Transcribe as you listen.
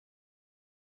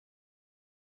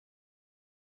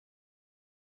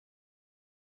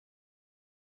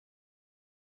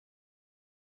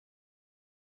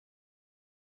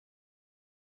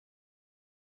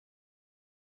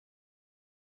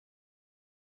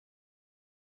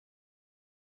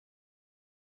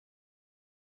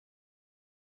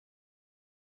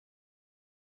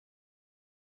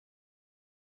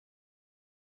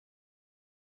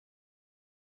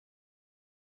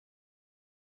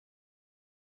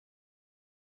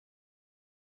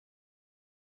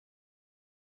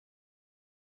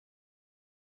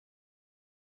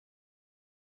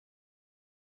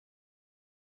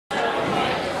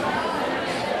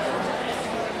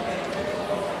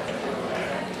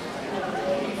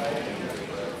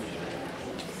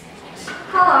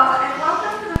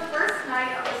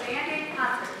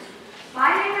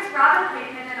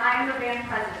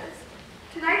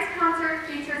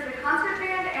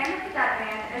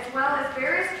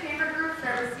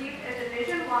received a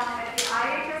Division I at the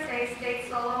IHSA State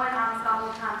Solo and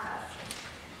Ensemble Contest.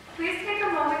 Please take a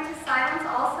moment to silence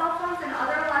all cell phones and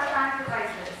other electronic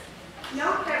devices.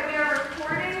 Note that we are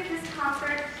recording this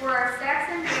concert for our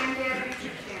Saxon Band Dad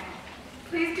YouTube channel.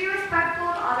 Please be respectful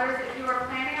of others if you are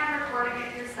planning on recording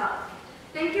it yourself.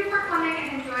 Thank you for coming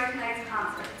and enjoy tonight's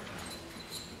concert.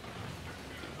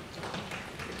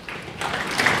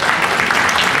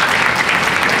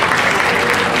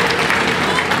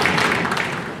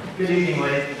 Good evening,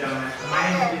 ladies and gentlemen. My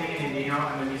name is Vinny Andino.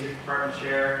 I'm the music department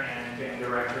chair and band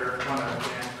director, one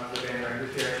of the band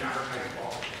directors here at Schaumburg High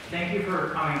School. Thank you for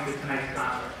coming to tonight's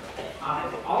concert.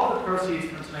 All of the proceeds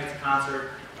from tonight's concert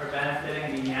are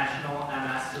benefiting the National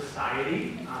MS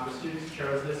Society. The students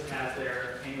chose this as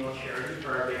their annual charity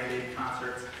for our Band Aid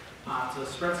concerts to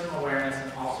spread some awareness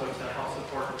and also to help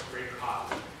support this great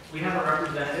cause. We have a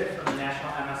representative from the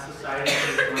National MS Society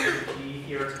who is going to be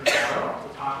here tomorrow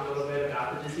to talk a little bit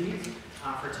about the disease.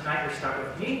 For tonight, you're stuck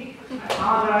with me. I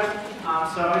apologize.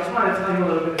 So I just wanted to tell you a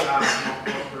little bit about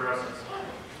multiple sclerosis.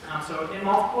 So in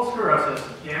multiple sclerosis,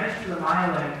 damage to the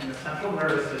myelin in the central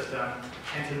nervous system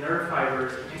and to nerve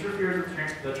fibers interferes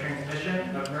with the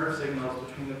transmission of nerve signals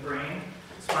between the brain,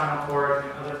 the spinal cord,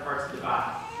 and other parts of the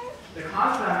body. The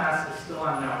cause of MS is still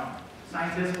unknown.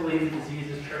 Scientists believe the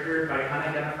disease is triggered by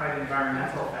unidentified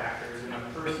environmental factors in a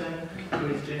person who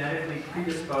is genetically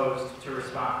predisposed to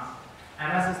respond.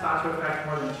 MS is thought to affect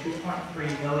more than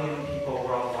 2.3 million people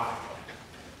worldwide.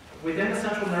 Within the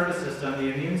central nervous system,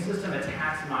 the immune system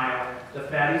attacks myelin, the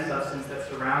fatty substance that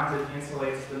surrounds and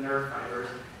insulates the nerve fibers,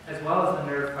 as well as the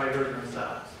nerve fibers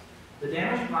themselves. The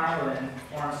damaged myelin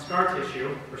forms scar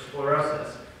tissue, or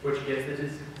sclerosis, which gives the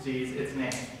disease its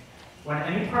name. When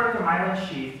any part of the myelin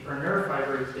sheath or nerve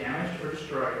fiber is damaged or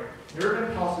destroyed, nerve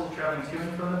impulses traveling to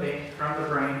and from the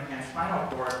brain and spinal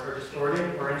cord are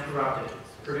distorted or interrupted,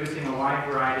 producing a wide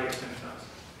variety of symptoms.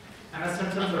 MS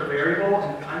symptoms are variable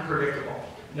and unpredictable.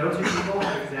 No two people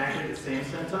have exactly the same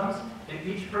symptoms, and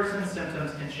each person's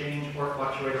symptoms can change or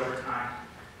fluctuate over time.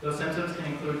 Those symptoms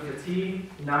can include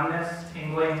fatigue, numbness,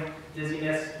 tingling,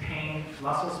 dizziness, pain,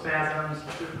 muscle spasms,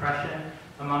 depression,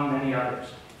 among many others.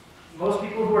 Most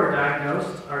people who are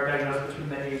diagnosed between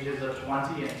the ages of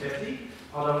 20 and 50,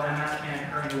 although MS can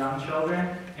occur in young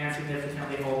children and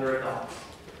significantly older adults.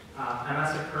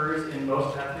 MS occurs in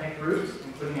most ethnic groups,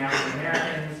 including African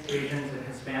Americans, Asians, and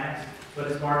Hispanics,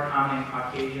 but is more common in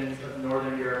Caucasians of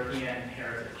Northern European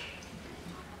heritage.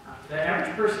 The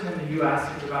average person in the U.S.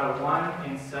 has about a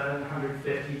 1 in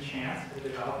 750 chance of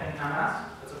developing MS.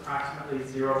 That's approximately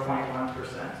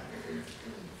 0.1%.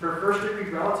 For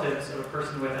first-degree relatives of a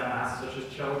person with MS, such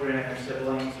as children and their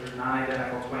siblings or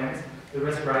non-identical twins, the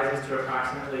risk rises to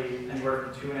approximately anywhere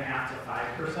from 2.5%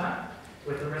 to 5%,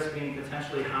 with the risk being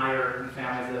potentially higher in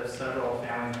families that have several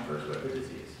family members with the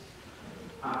disease.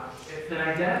 If an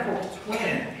identical twin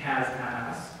has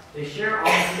MS, they share all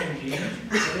the same genes,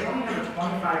 but they only have a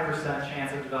 25%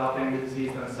 chance of developing the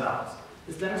disease themselves.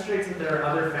 This demonstrates that there are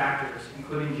other factors,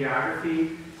 including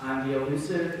geography and the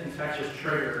elusive infectious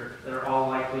trigger, that are all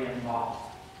likely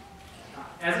involved.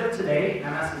 As of today,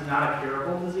 MS is not a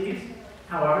curable disease.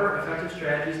 However, effective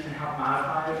strategies can help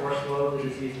modify or slow the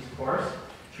disease's course,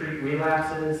 treat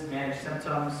relapses, manage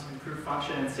symptoms, improve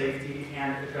function and safety,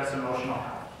 and address emotional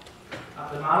health.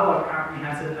 The model of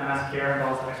comprehensive MS care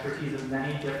involves expertise of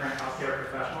many different healthcare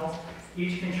professionals,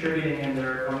 each contributing in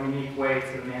their own unique way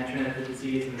to the management of the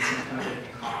disease and the symptoms it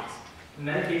can cause. The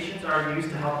medications are used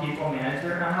to help people manage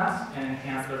their MS and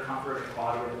enhance their comfort and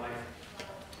quality of life.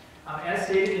 As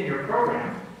stated in your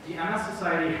program, the MS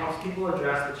Society helps people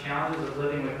address the challenges of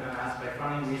living with MS by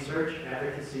funding research,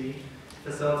 advocacy,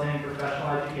 facilitating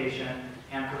professional education,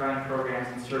 and providing programs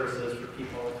and services for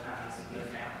people with MS and their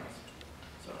families.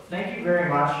 So thank you very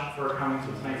much for coming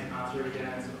to tonight's concert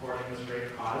again and supporting this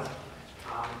great cause.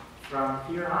 From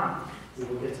here on, we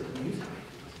will get to the music.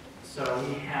 So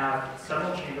we have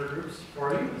several chamber groups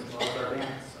for you, as well as our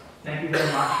bands. So thank you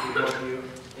very much. We hope you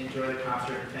enjoy the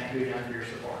concert, and thank you again for your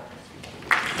support.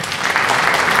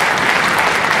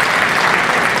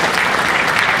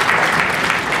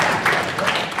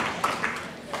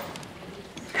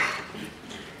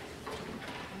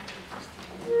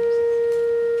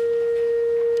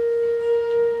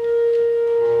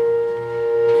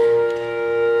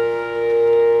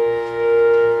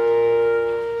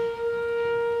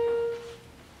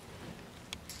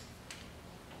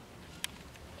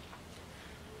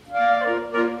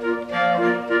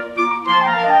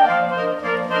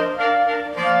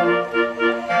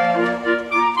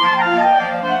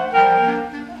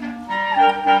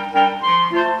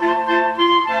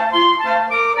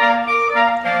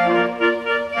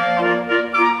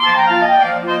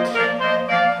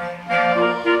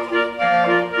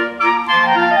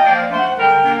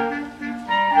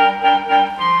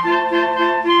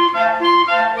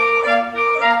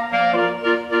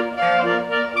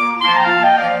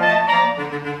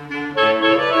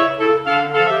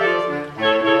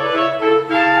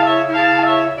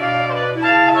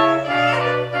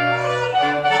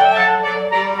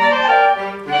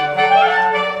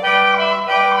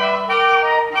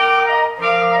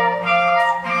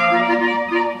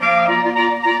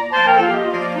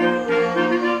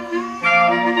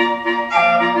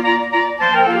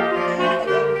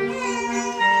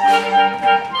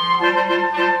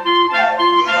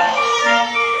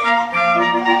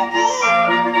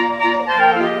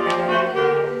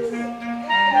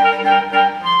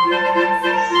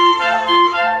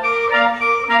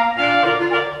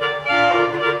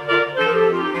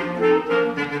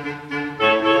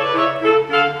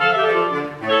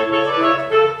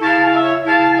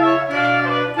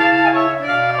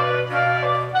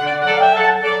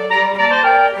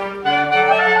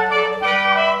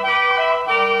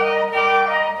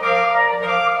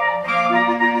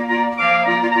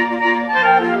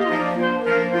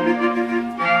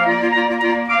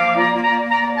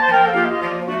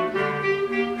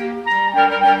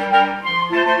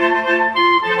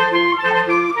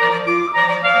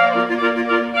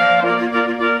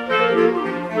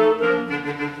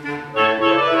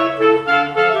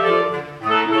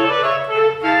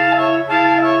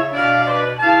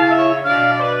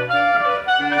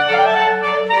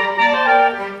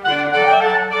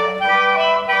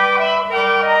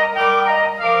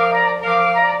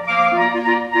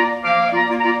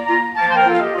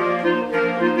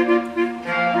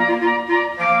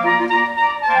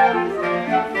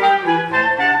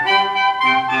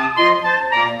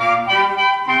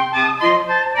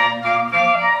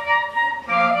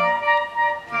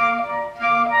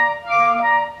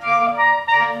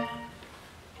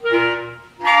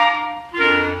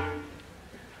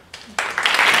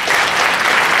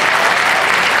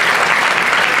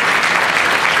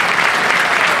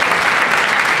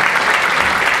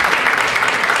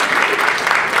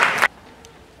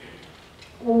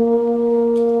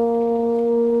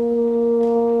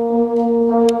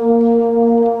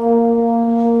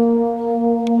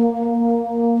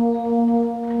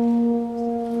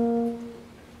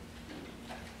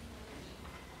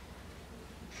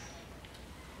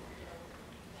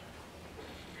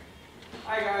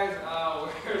 guys,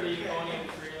 we're the Euphonium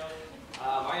Trio.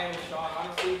 My name is Sean.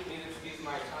 Honestly, please excuse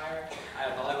my attire. I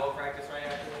have volleyball practice right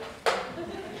after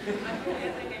this. I'm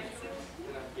Juliana Ganson,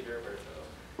 And I'm Peter Roberto.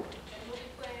 and we'll be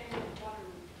playing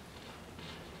Waterloo.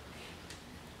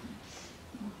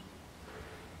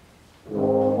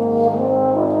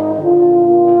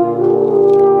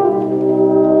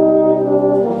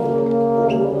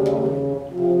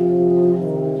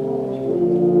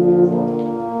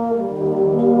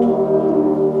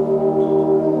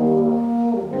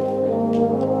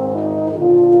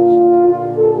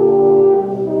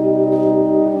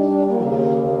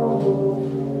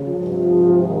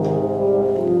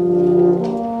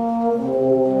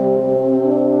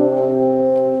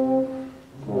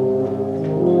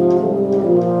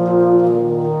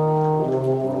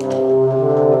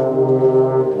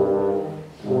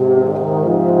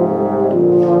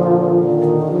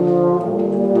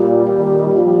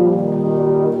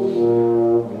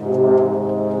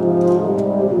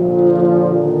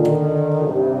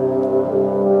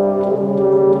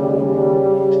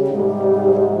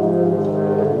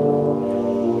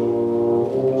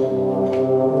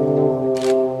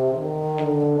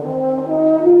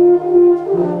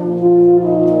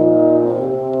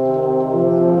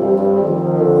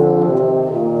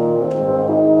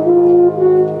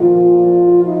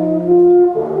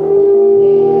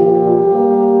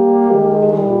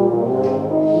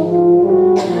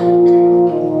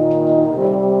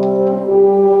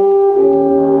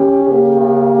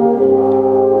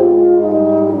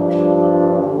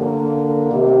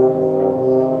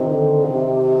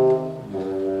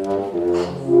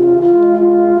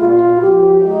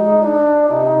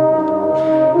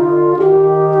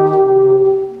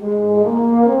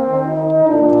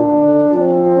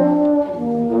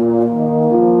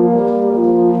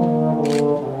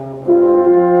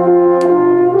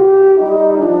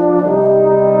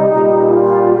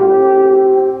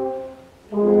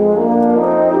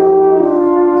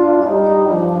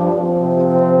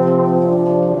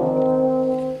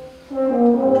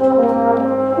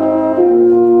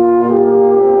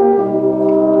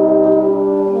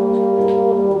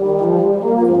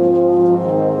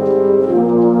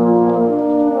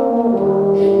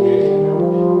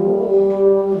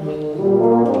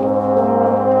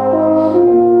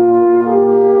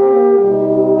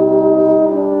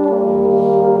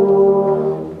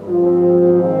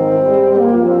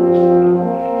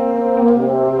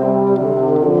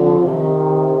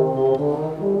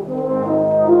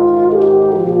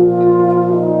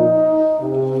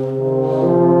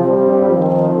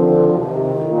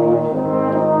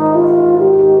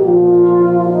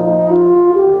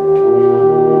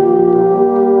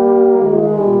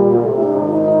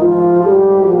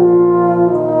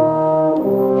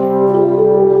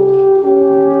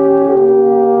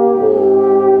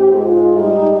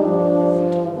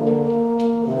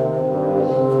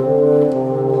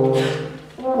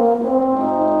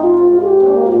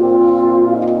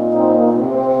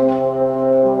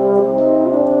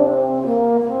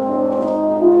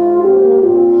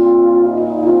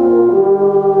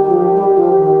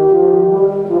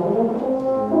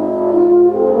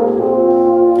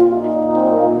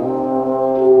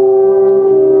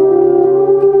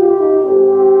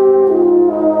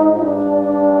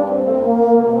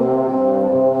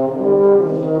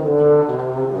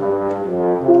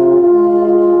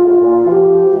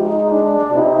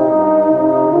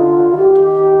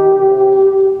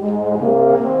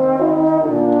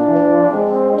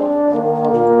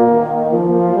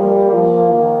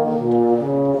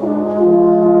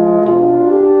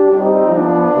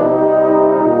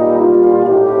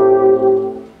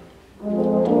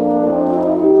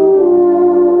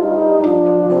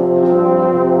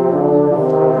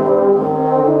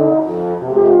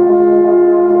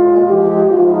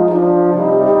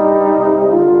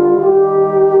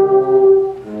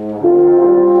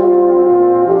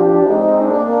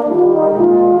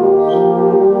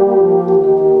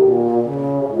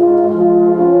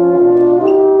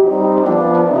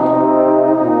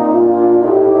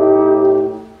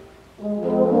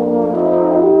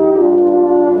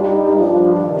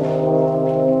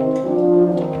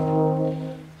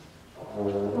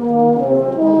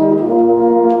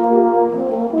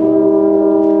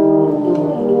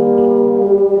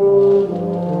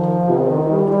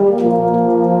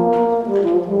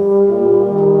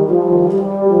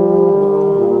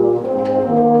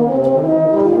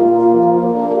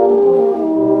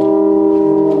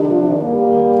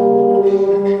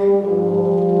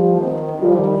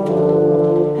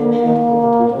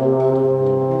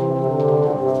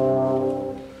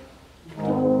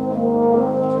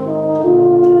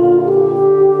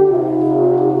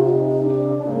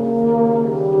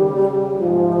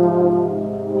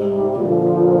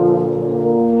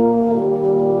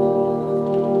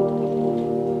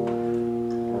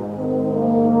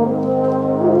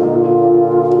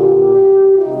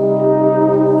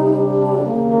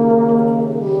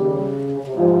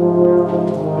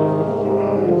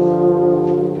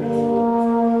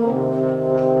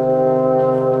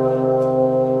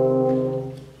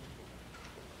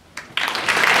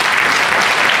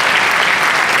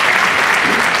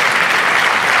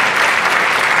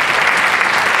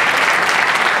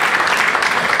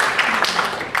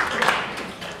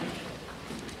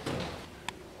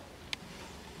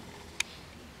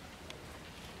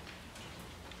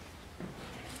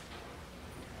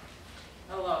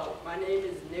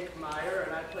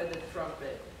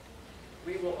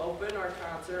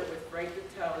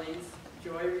 Titelli's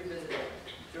Joy Revisited.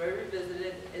 Joy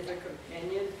Revisited is a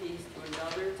companion piece to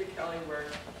another Titelli work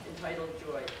entitled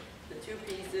Joy. The two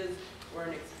pieces were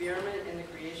an experiment in the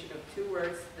creation of two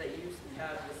works that used to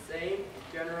have the same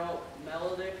general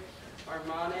melodic,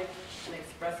 harmonic, and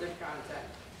expressive content.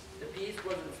 The piece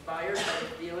was inspired by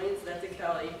the feelings that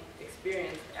Titelli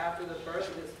experienced after the birth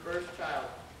of his first child.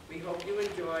 We hope you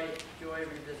enjoy Joy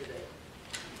Revisited.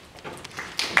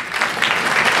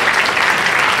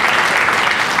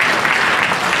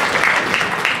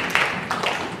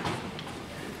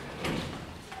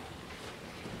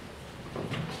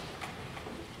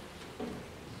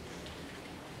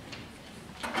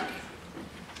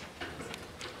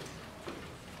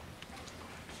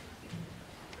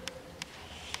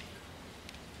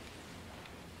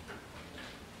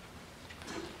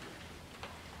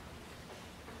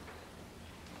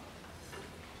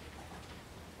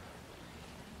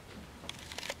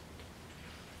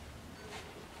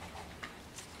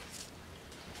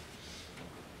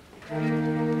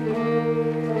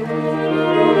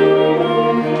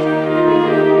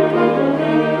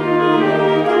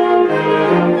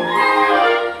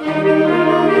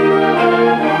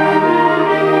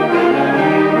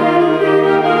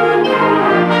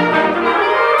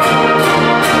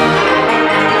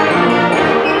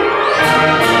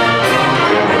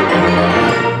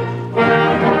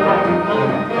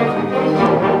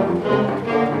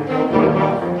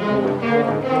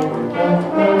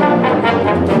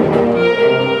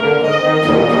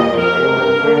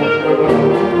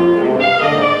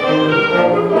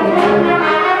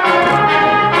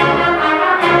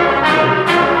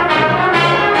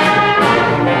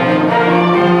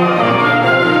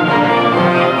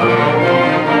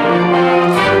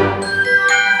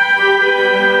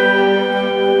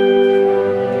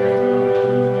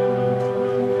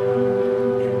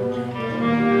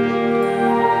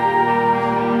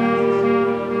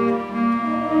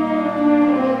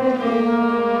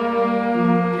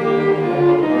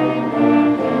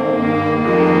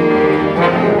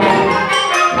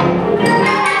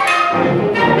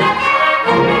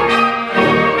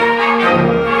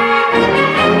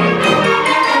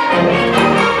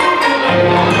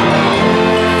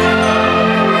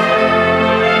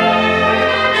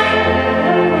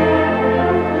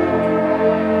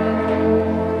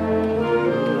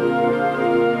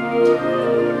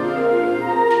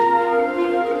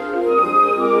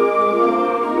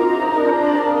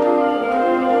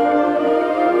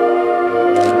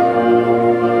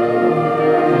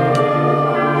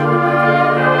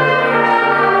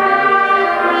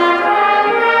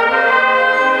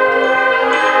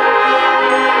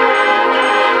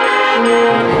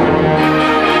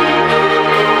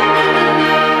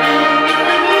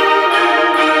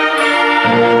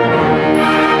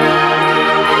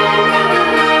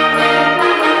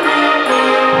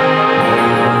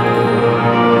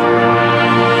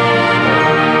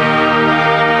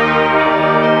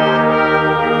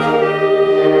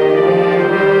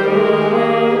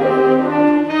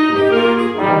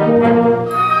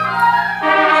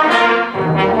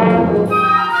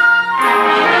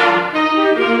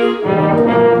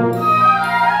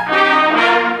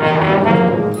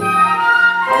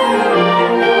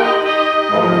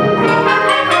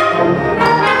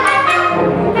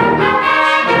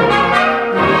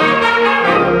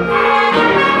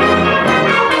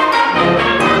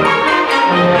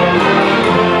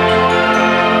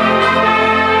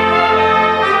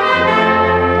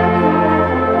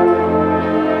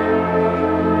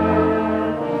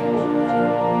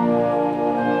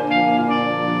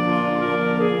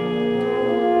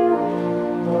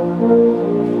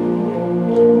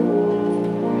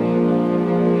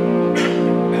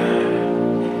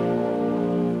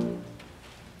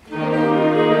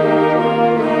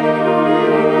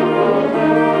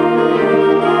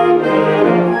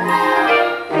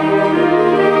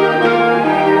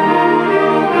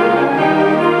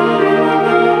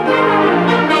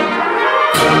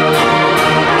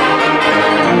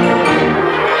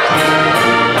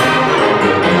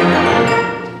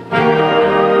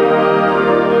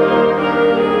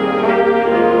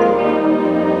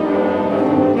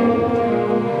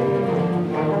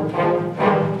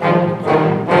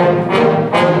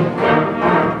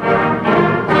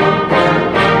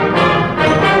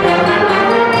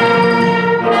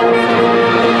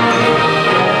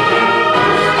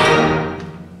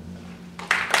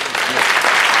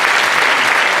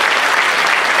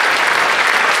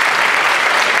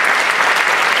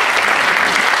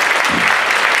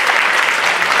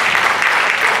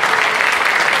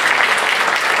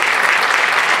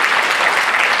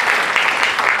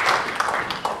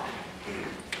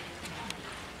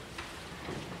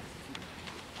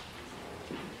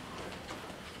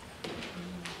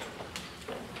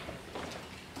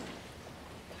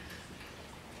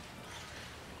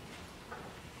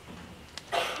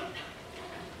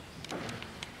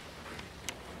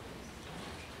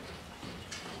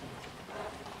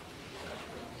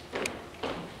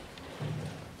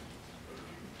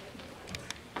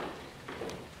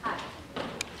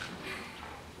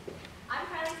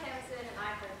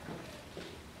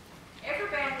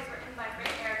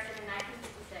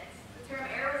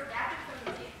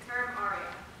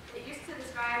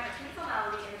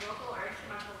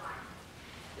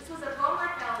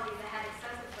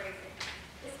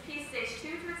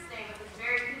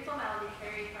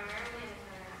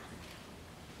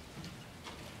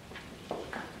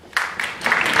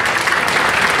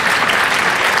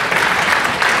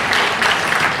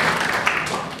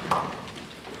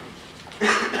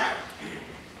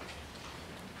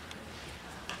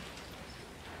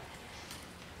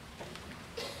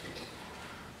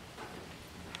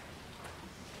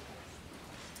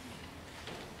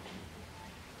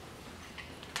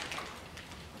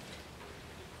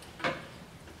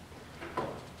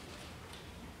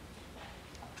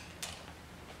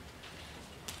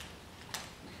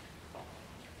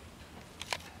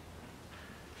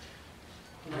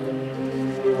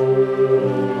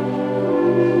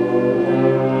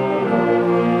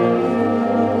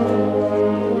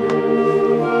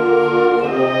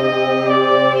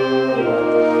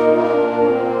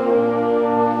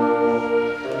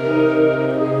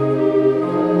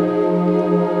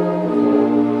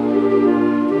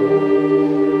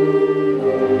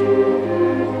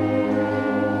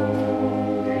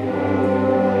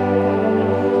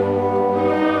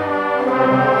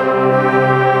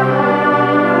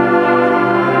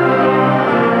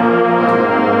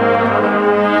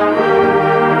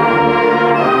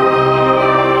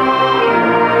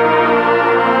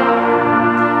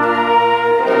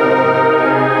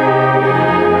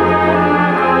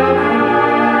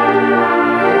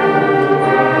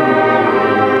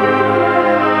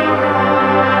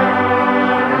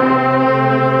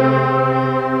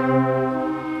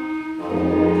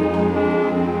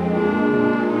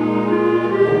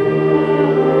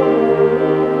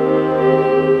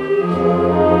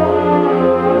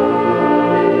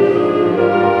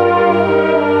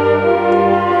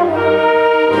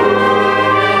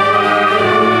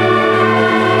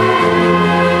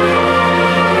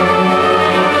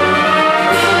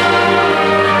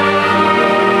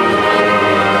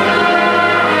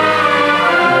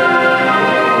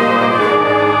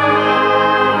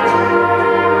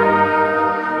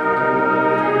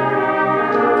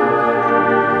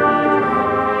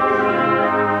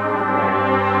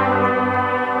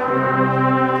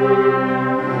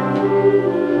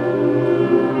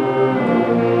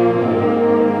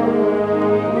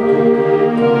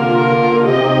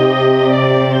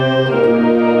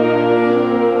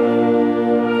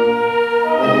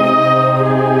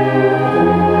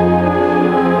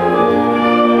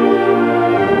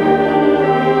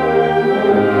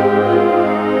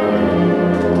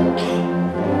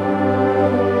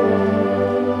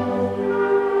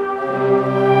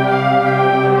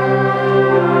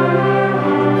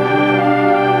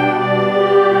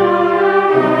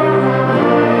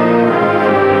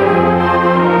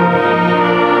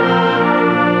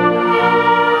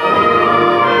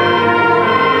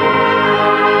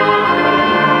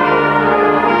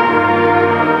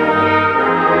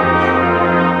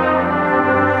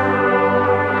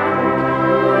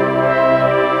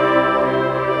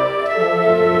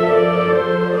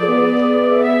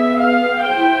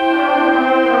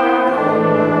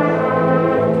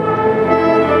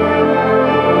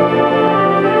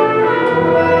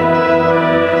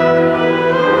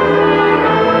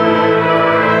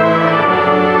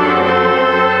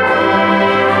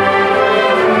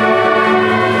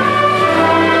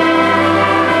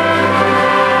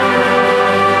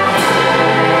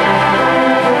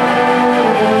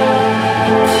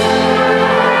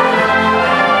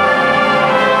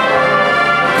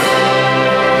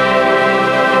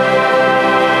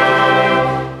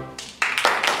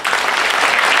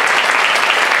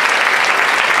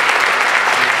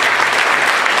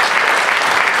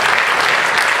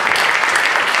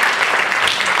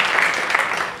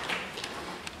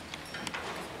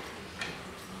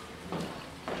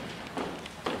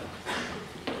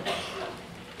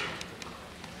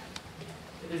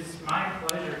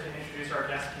 introduce our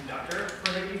guest conductor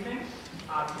for the evening.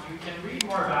 You can read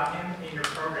more about him in your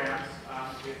programs.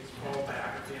 With his full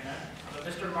biography in it.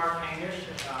 Mr. Mark Hangish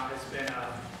has been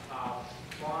a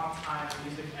long-time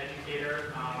music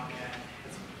educator and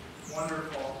it's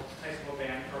wonderful high school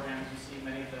band programs. You see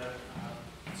many of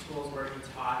the schools where he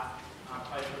taught,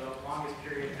 played for the longest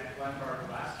period at Glenbard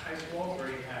West High School, where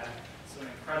he had some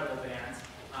incredible bands.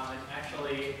 And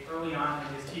actually, early on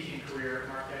in his teaching career,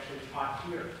 Mark actually taught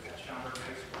here at Schaumburg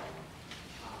High School.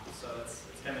 So it's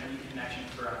kind of a neat connection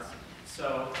for us.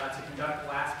 So to conduct the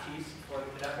last piece for the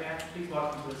cadet band, please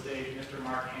welcome to the stage Mr.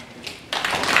 Mark Hankin.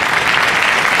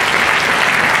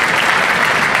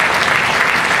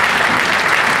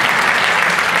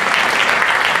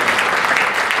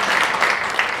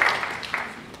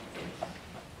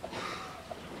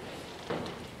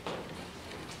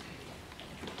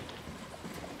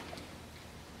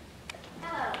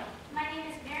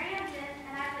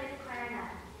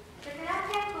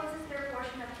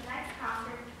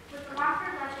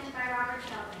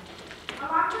 A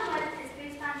Longer Legend is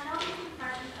based on Shelby's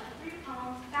impression of three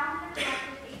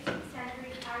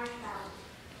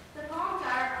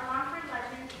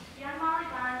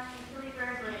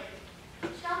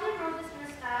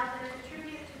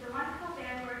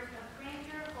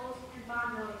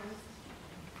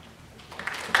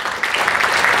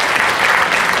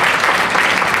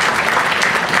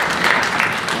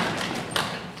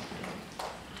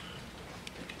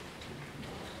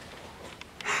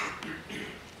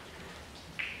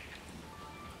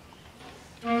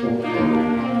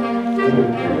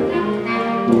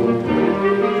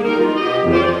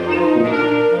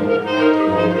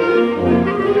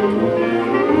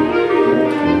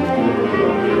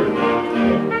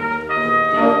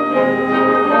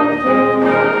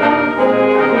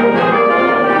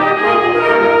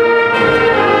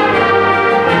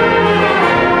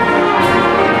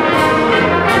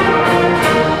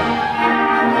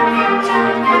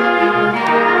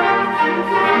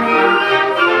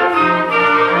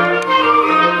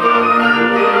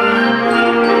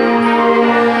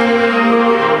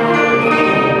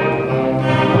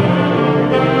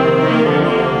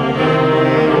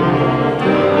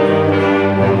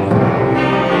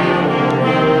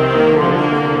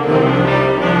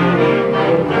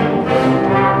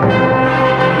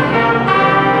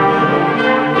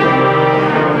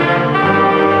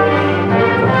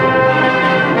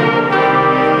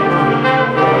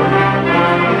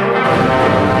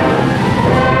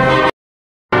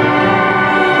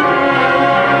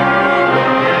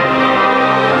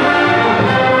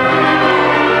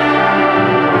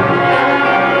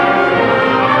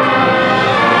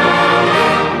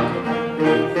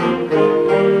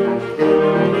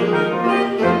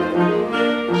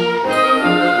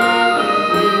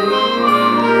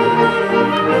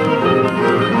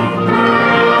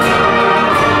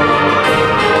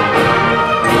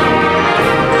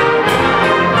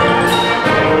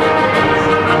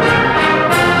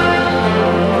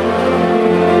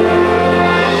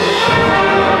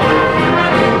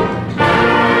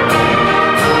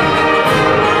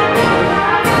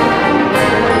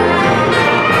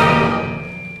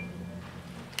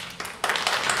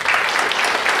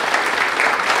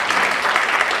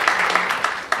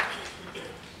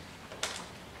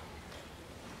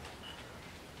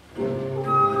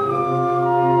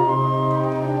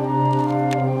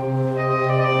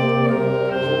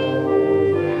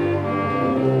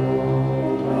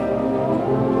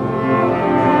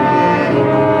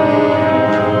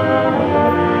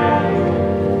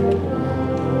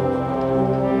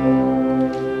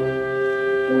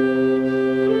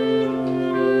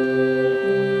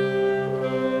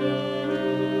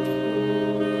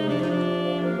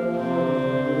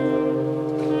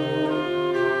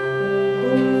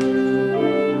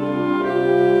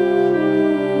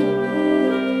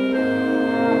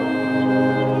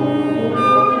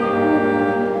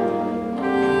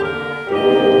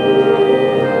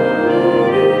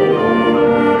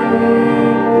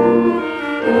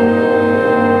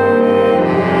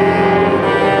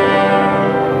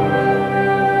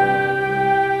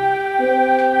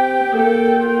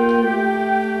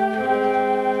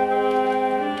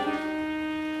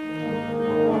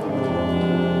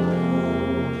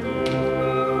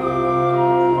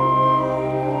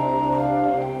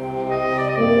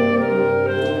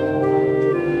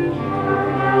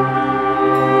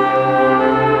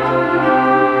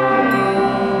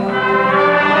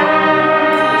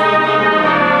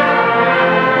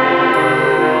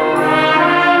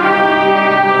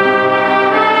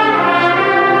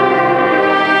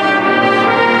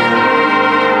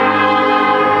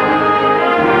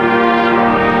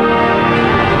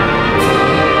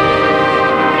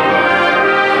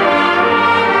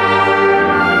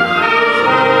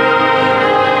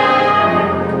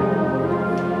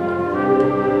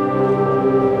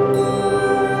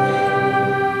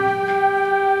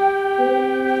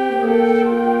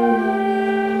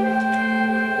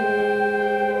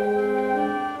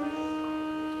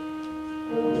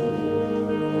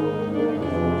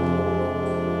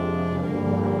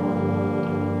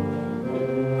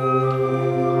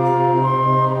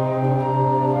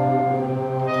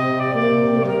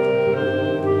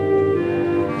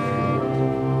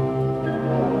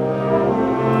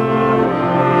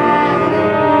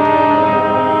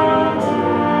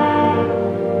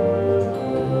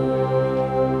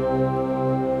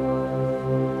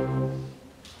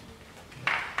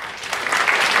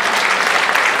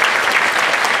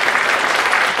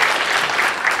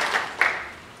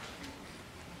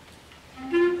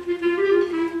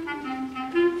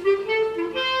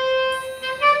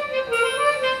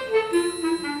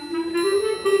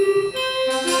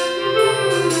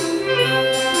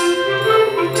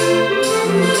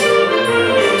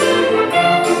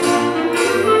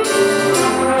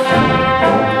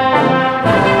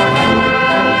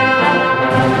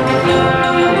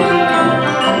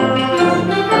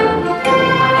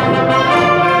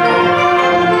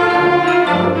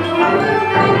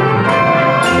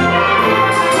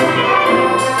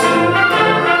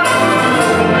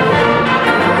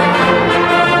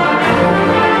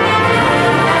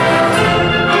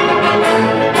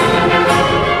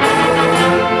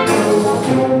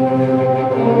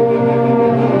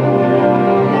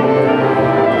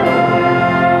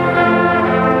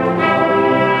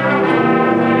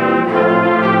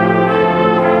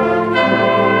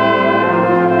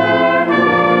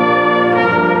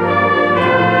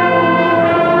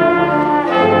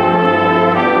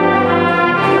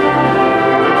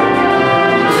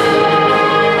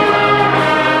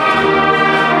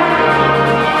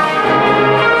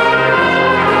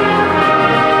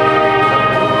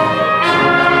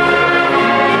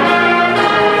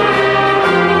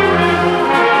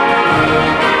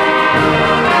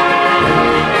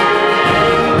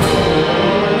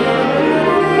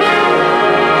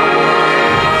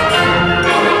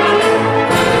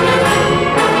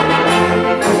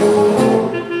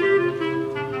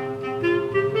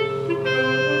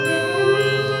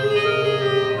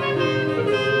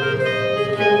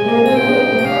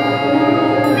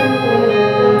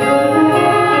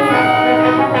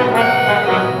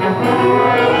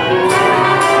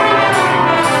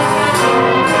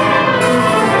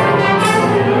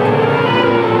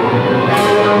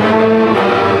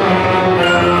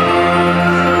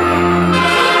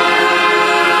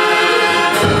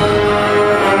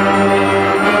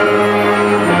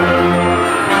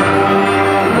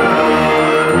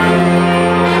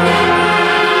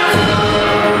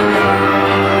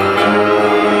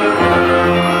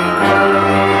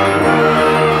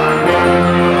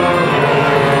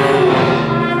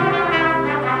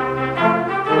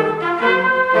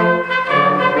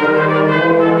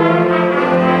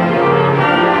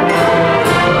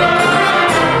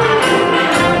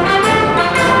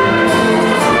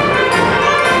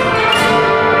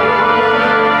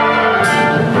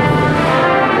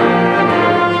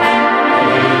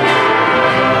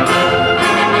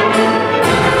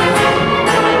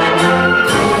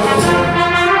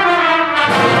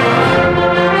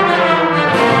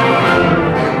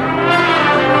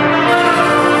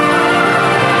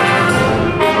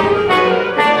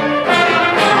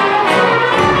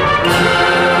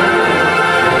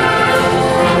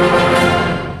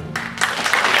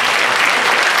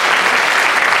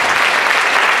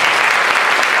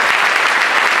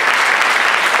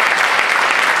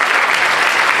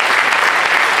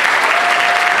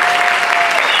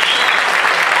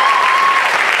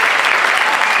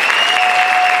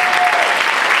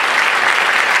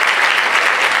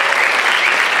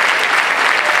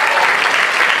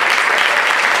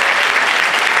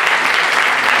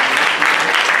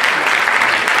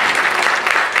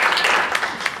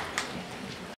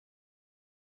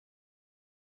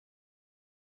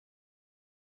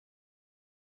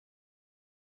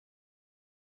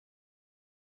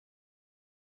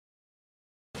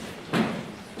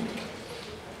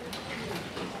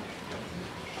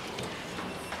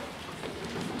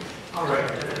All right,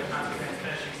 as the concert is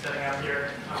finishing setting up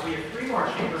here, we have 3 more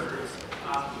chamber groups.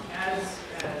 As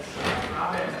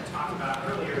Robin talked about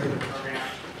earlier in the program,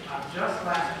 just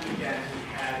last weekend we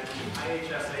had the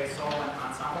IHSA Solo and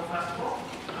Ensemble Festival.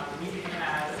 We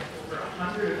had over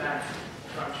 100 events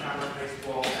from Schaumburg High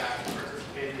School that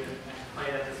participated and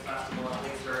played at this festival at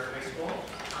Lake Zurich High School.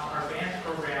 Our band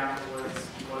program was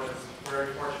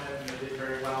very fortunate and they did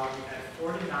very well. We had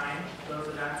 49 of those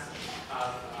events.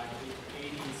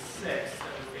 86 that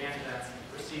were band events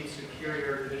received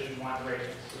Superior Division I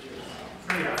ratings, which is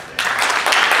pretty outstanding.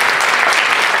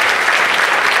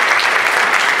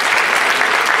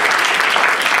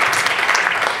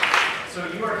 So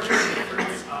you are hearing the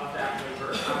fruits of that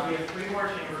labor. We have 3 more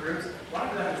chamber groups. One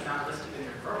of them is not listed in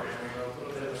your program. We wrote a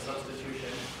little bit of a substitution.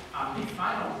 The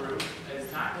final group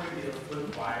is not going to be the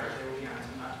flute choir. They will be on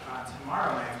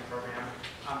tomorrow night's program.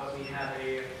 But we have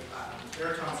a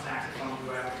baritone saxophone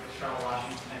duet with Cheryl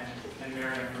Washington and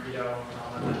Marion Burrito and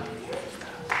all of that.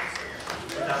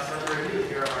 Without further ado,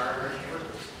 here are our chamber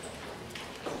groups.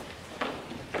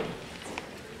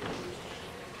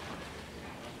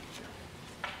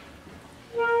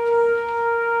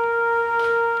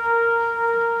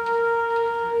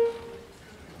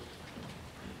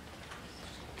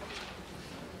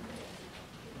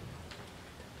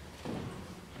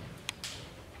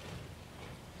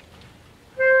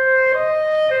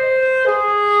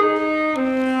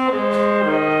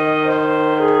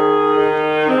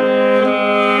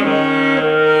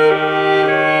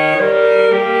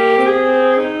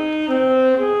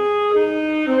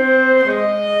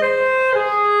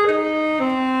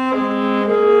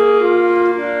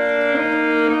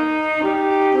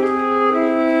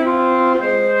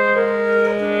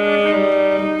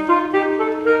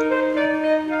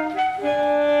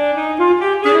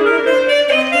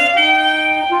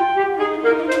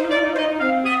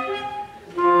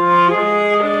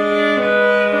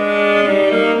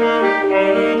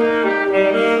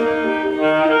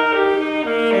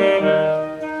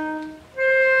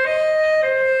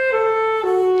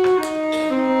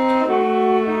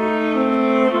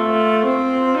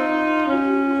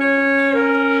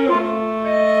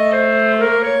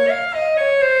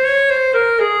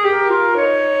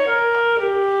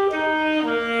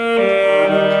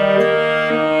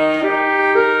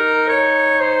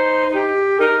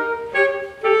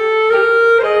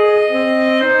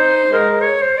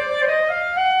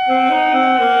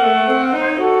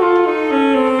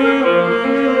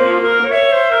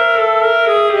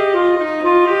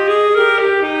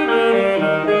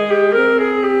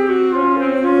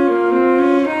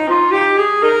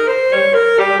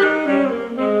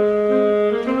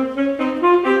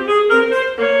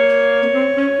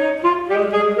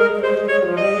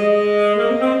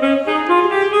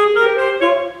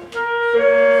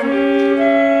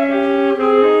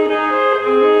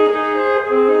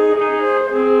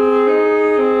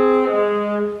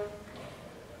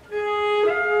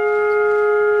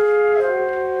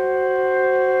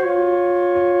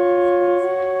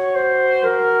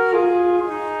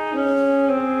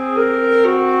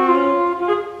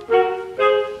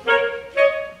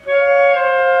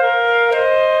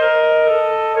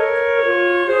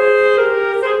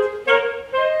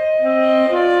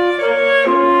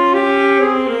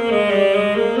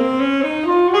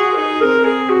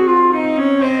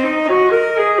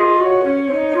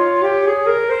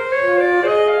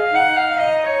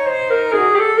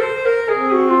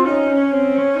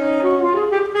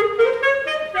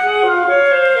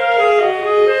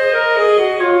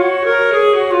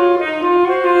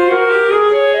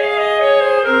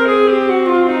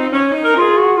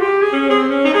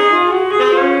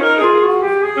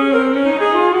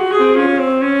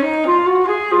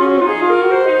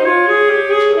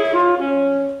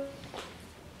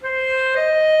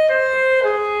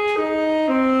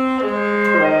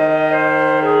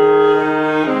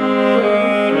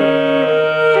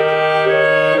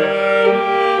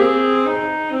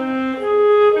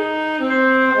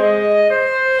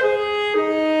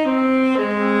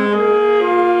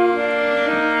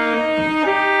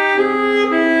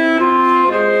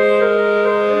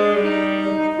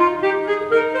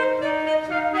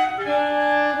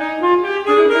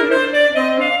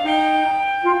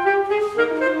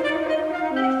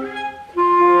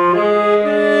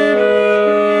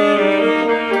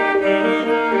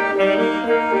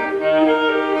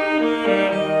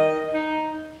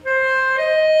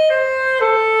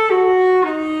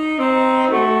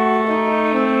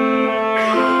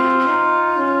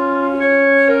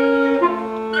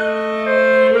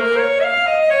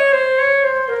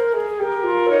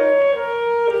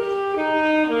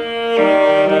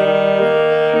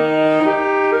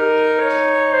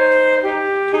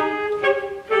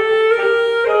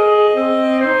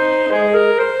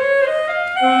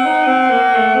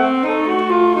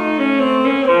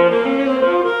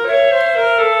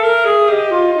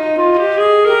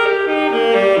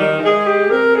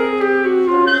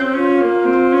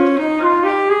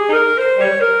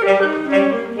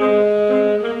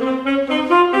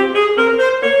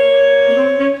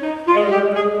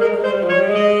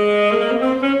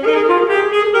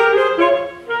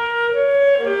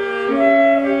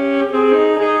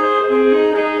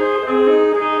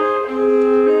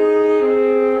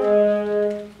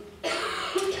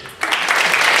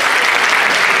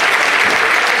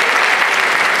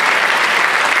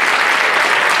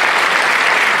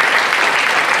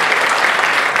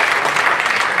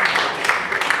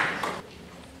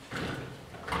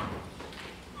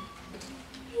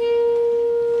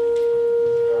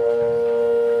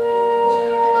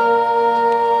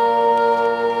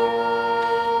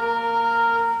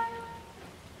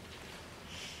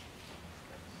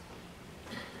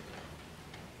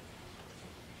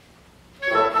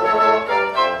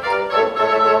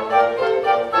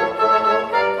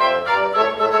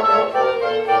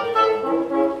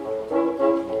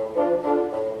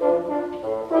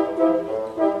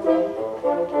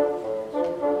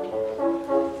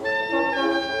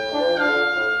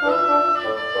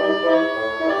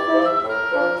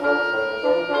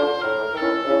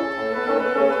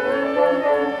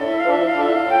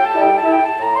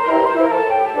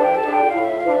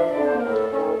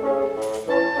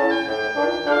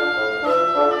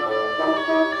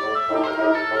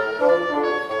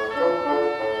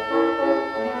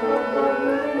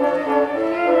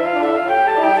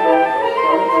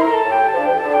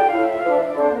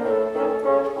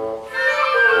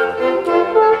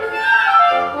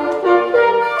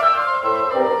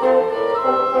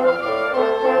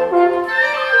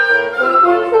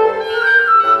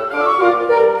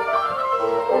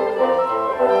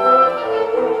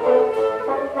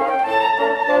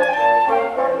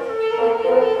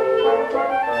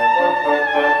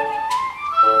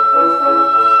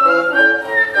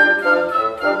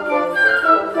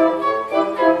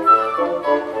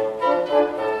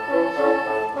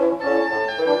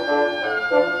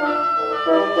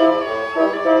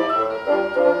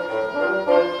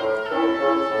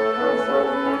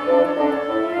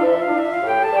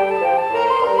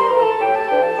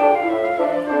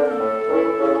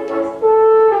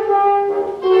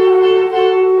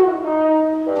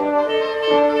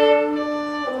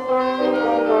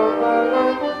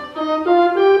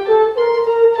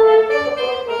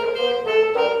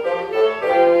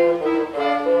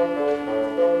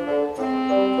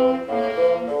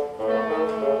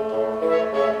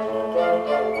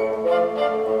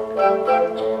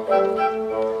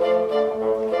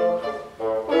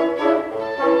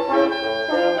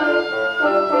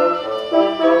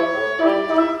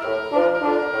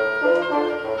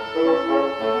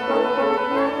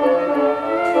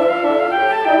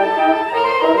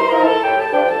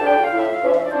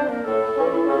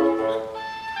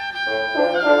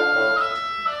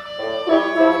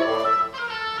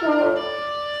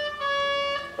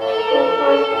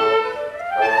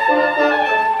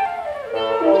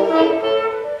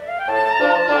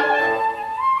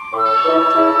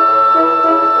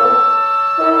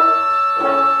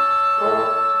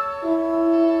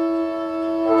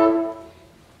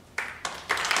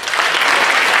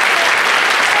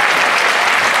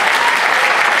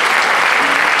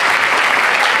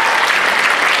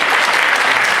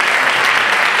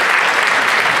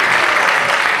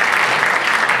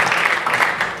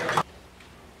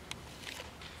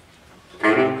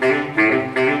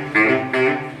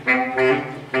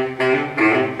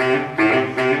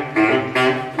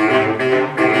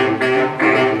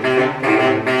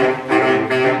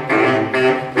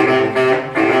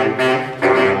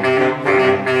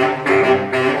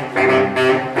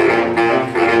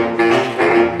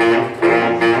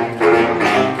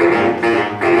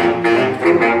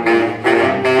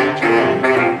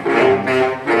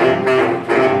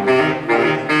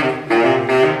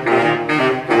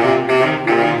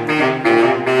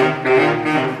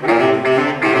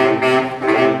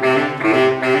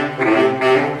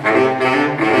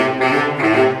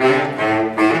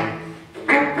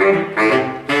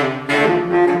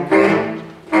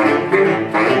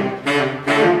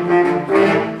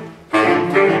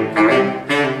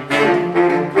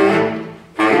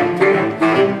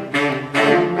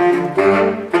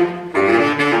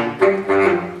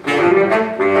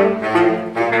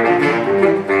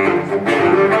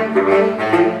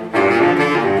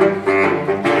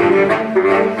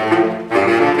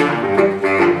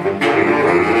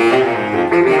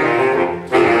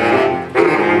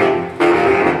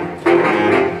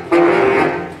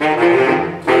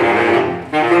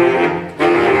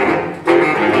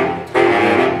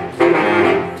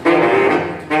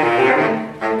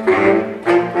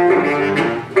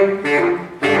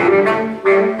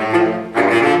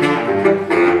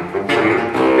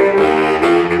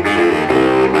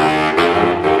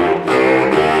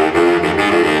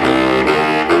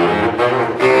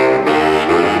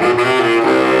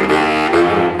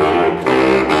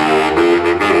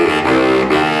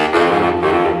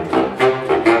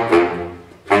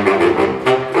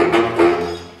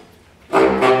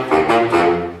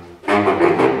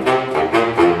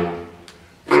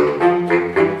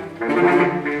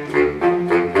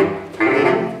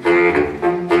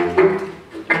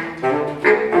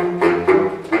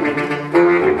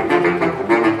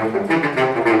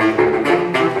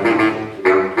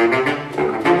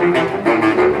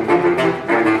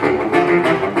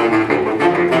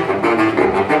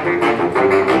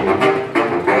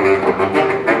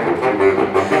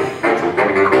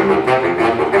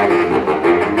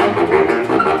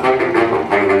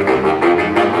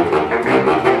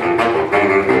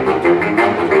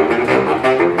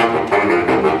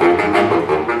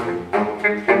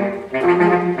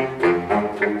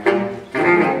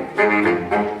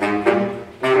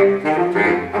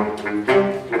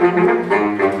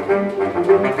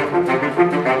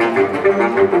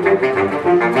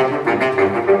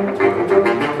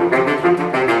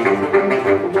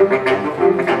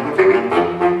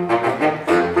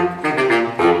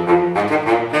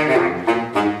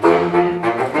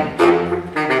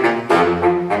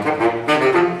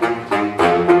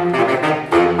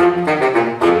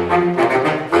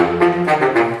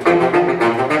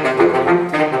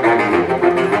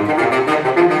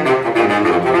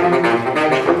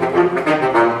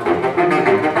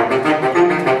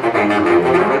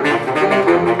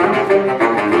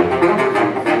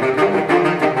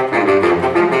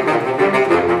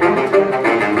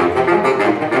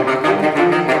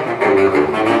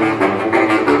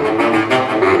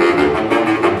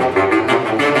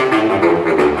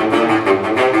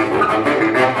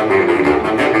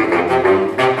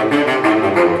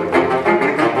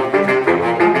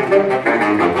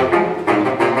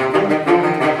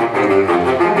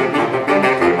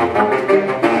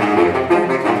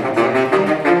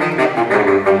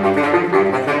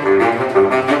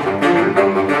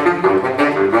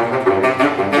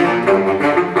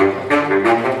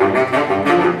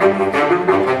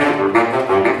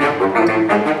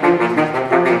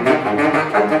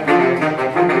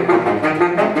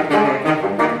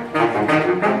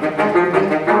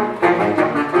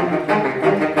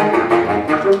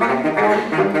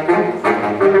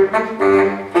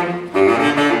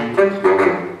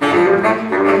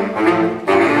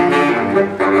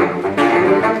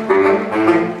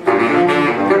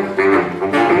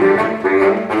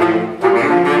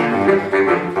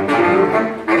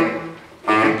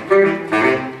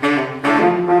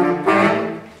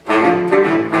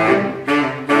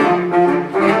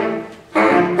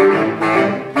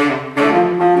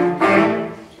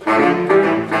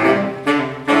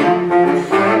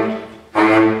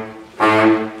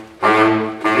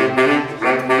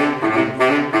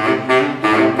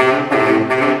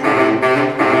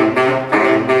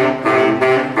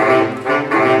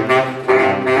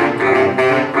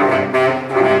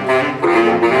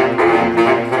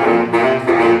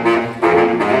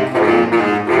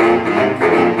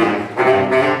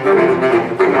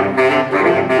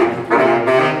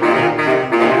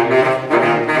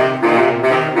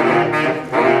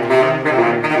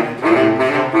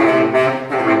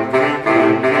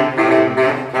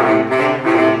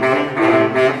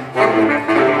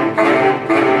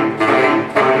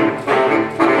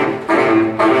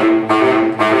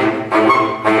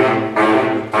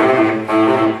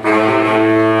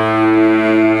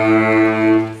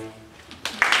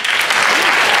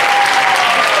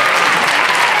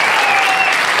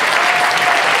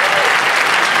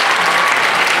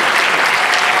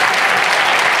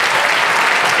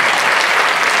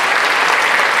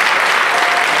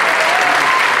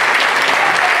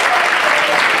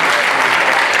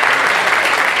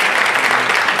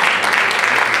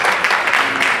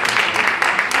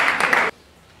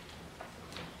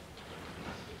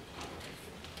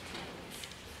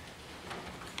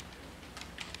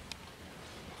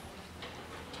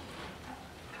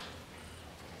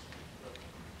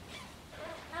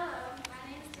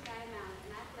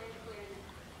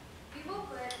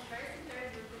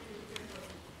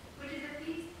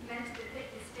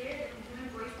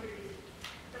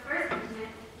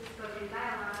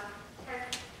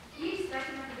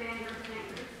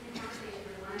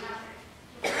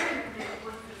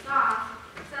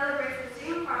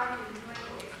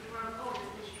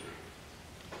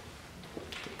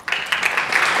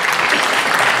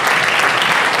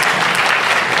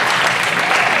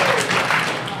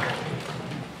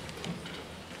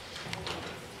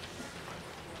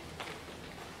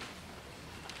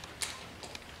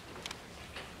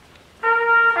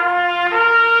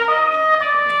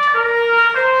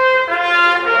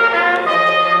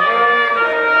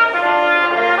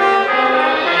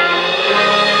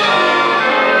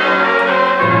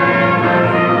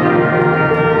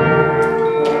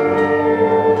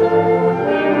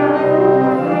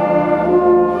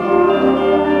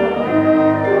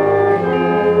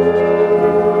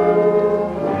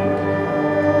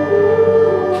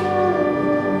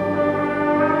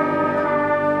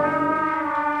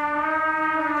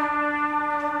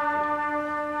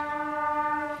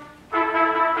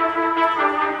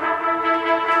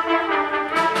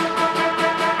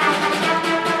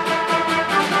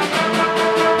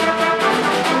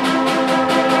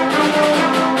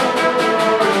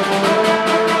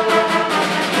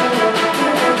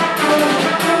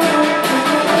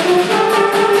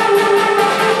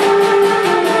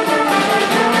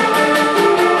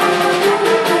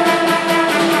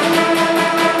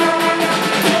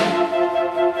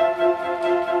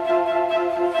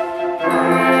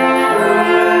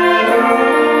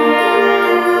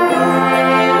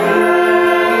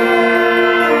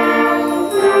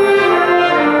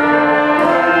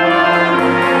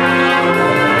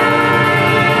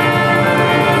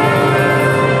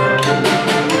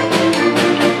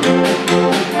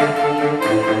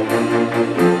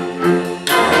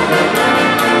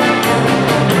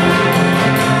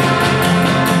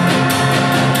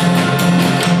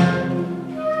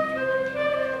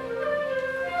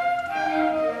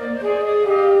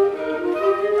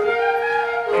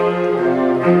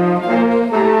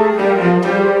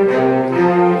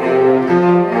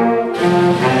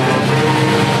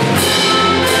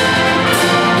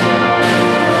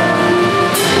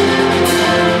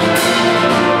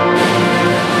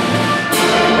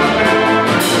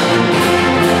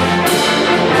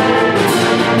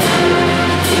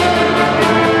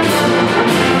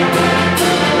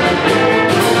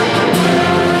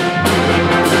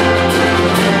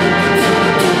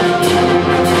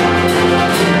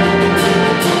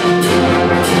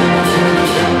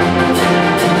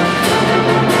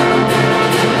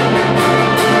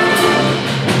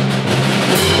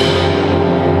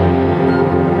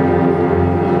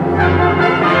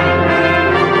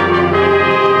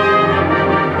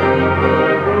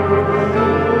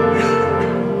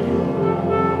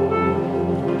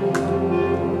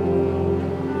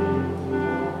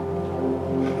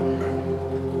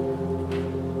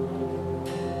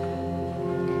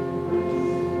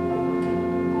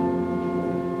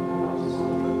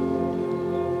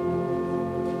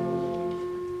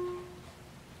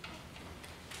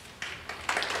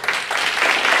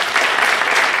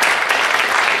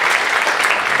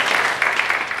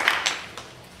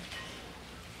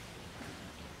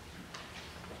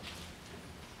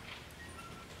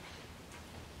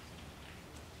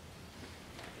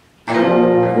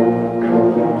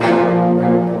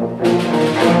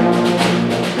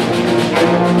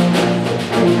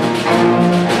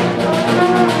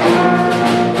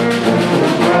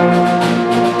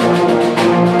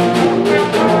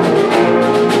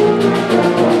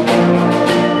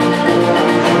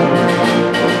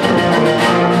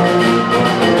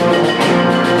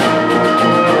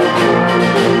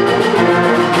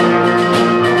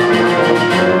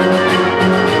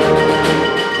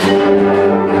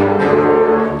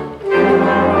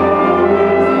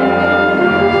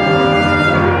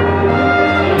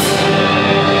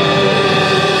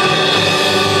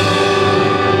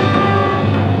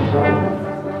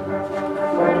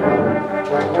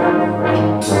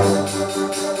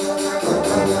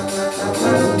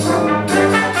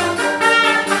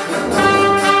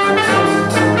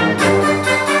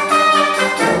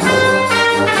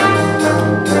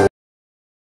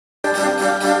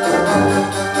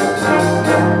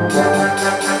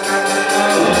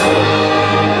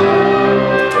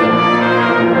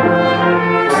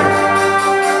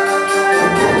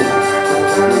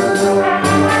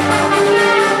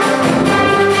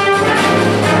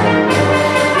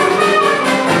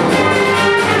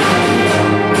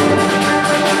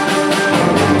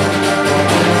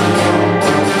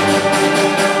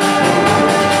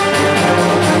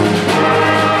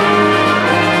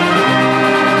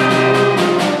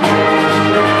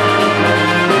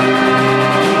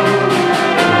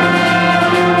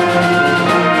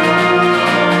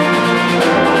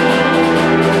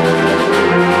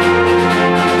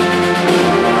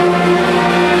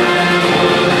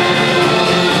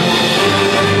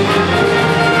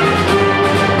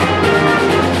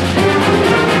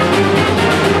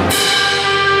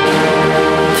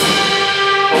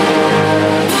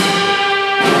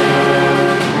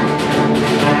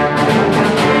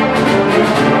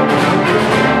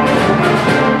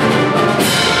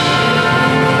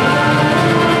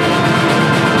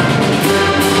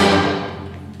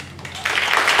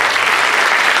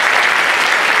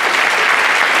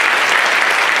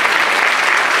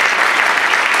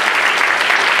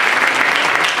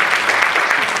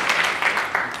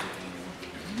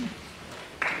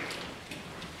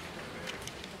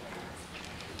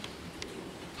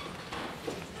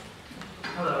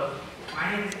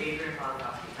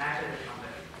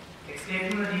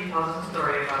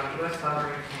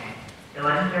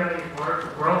 legendary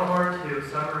World War II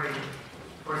submarine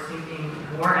for sinking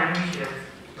more enemy ships,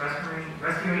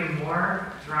 rescuing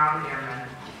more drowned airmen,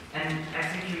 and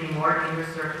executing more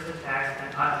dangerous surface attacks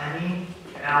than any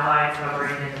Allied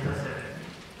submarine in the Pacific.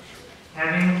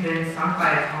 Having been sunk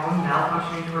by its own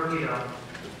malfunctioning torpedo,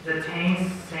 the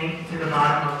tank sank to the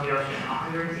bottom of the ocean,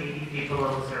 180 feet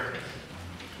below the surface.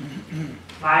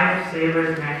 5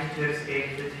 sailors managed to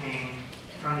escape the tank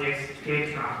from the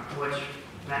escape trunk, which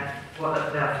meant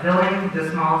filling the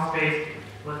small space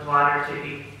with water to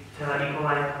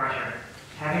equalize pressure.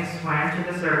 Having swam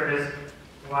to the surface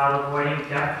while avoiding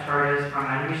depth charges from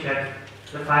enemy ships,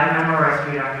 the 5 men were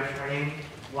rescued after treading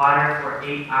water for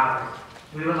 8 hours.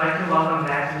 We would like to welcome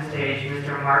back to the stage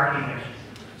Mr. Mark English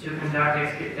to conduct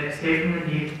Escape from the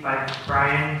Deep by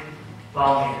Brian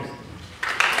Ballmeters.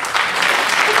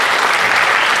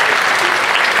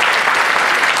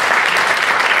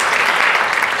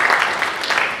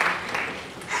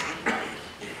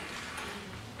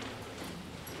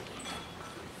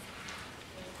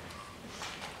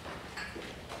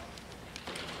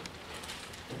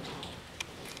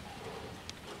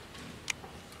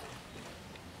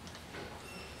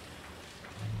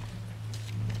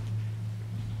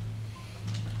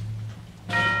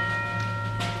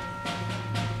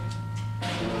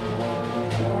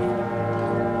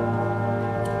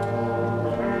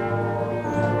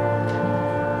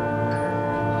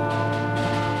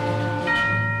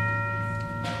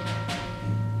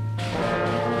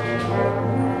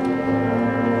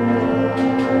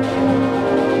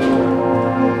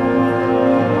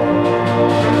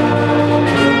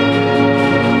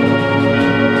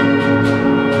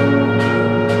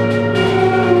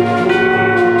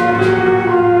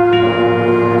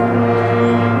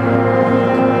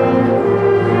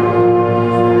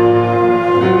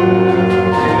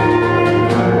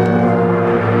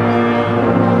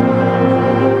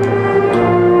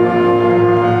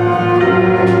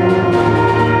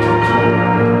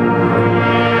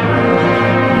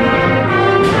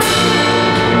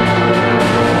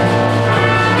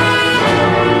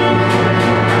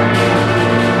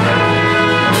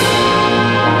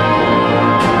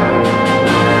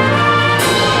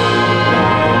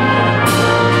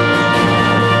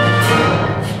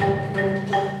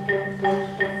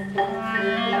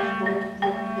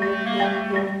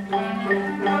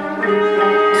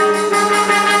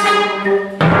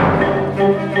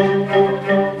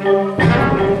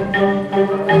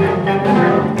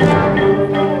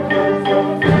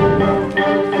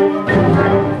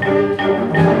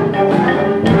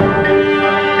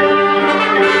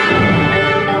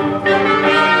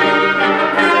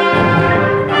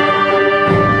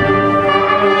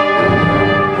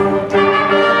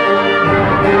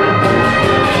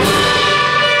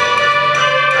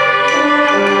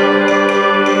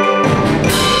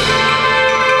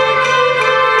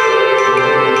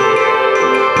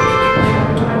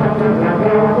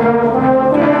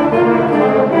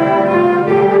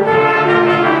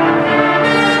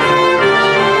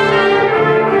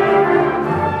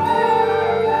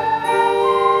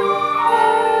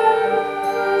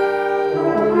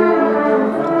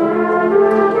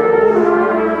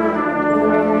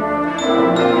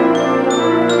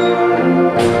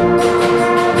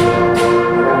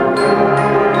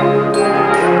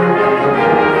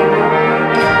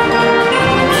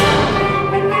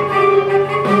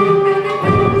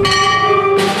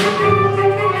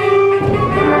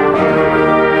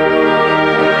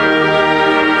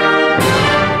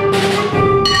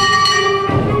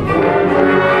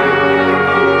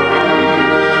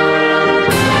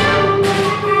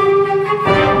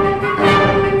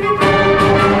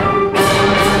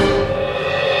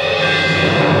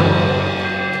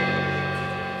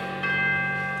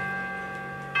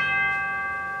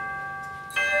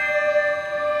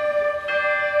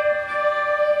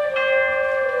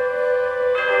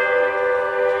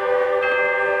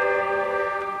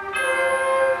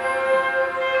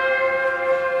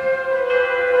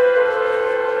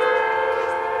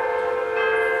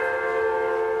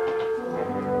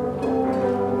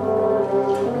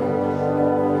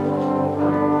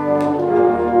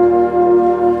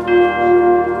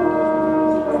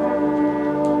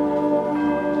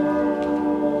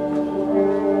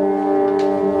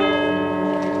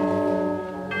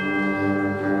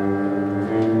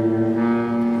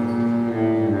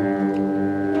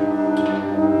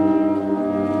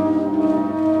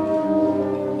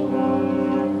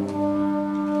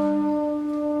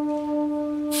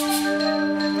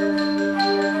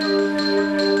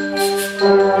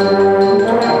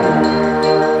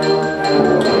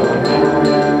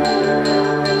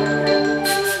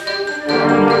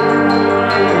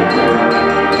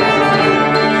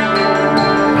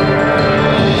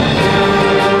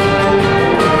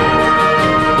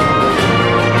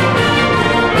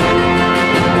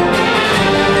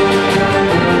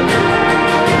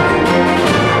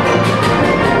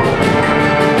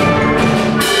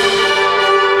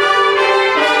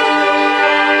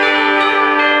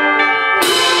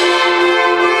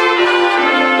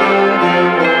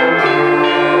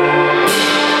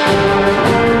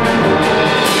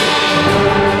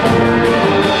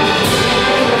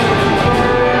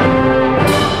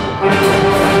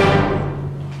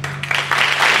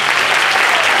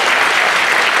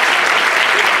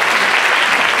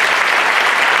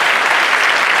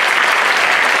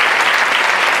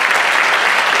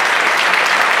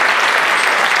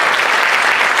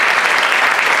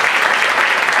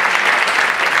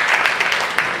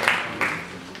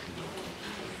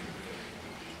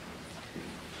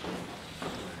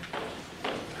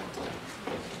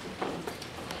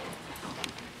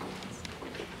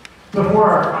 Before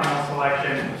our final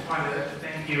selection, I just wanted to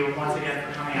thank you once again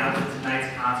for coming out to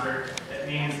tonight's concert. It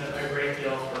means a great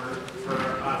deal for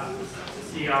us to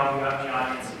see all of you out in the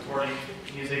audience supporting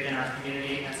music in our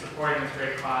community and supporting this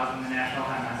great cause in the National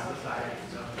MS Society.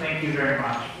 So thank you very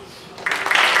much.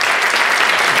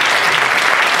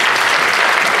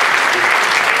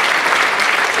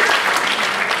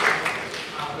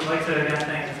 We'd like to again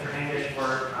thank Mr. English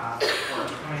for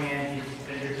coming in. He's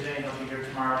been here today and he'll be here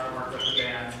tomorrow to work with the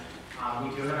band. We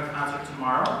do have a concert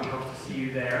tomorrow. We hope to see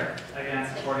you there, again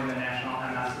supporting the National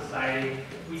MS Society.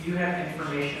 We do have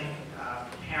information,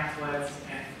 pamphlets,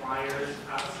 and flyers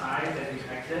outside as you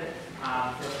exit.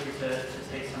 Feel free to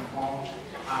take some home.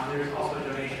 There's also a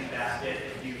donation basket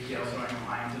if you feel so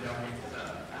inclined to donate to the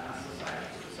MS Society.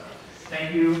 So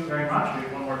thank you very much. We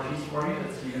have one more piece for you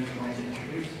that Stephen's going to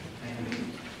introduce. Thank you.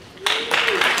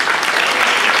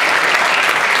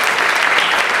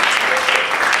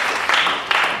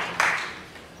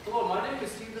 Hello, my name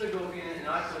is Stephen Agopian and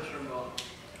I play trombone.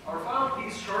 Our final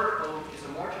piece, Charter Oak, is a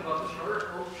march about the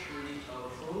Charter Oak tree of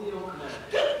colonial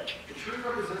Connecticut. The tree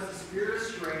represents the spirit of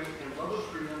strength and love of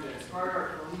freedom that inspired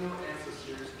our colonial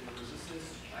ancestors in the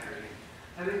resistance to tyranny.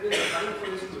 Having been the hiding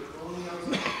place for the colonials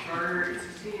charter in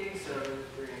 1687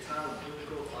 during a time of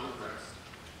political unrest.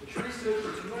 The tree stood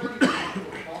for 200 years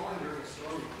before falling during a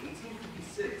storm in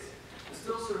 1856 and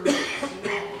still serves as a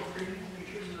symbol of freedom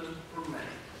patriotism for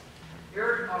many.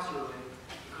 Eric Osterlin,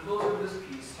 the composer of this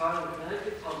piece, taught in the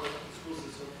Connecticut public school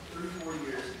system for 34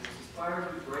 years and was inspired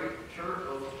to write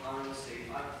Charter Oak on the state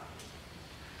island.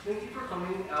 Thank you for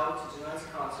coming out to tonight's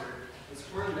concert and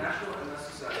supporting the National MS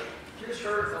Society. Here's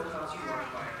Charter Oak Concert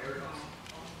March by Eric Osterlin.